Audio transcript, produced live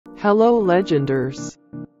Hello Legenders.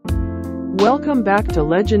 Welcome back to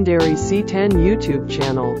LegendaryC10 YouTube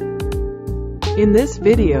channel. In this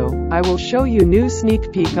video, I will show you new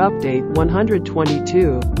sneak peek update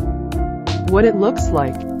 122. What it looks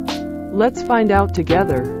like. Let's find out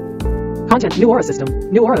together. Content, new aura system,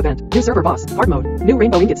 new aura event, new server boss, hard mode, new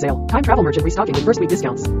rainbow ingot sale, time travel merchant restocking with first week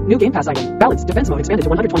discounts, new game pass item, balance, defense mode expanded to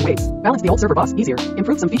 120 ways, balance the old server boss easier,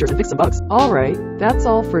 improved some features and fixed some bugs. Alright, that's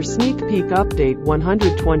all for sneak peek update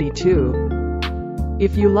 122.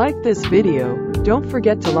 If you like this video, don't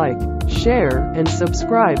forget to like, share, and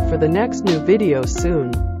subscribe for the next new video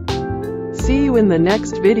soon. See you in the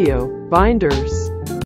next video, binders.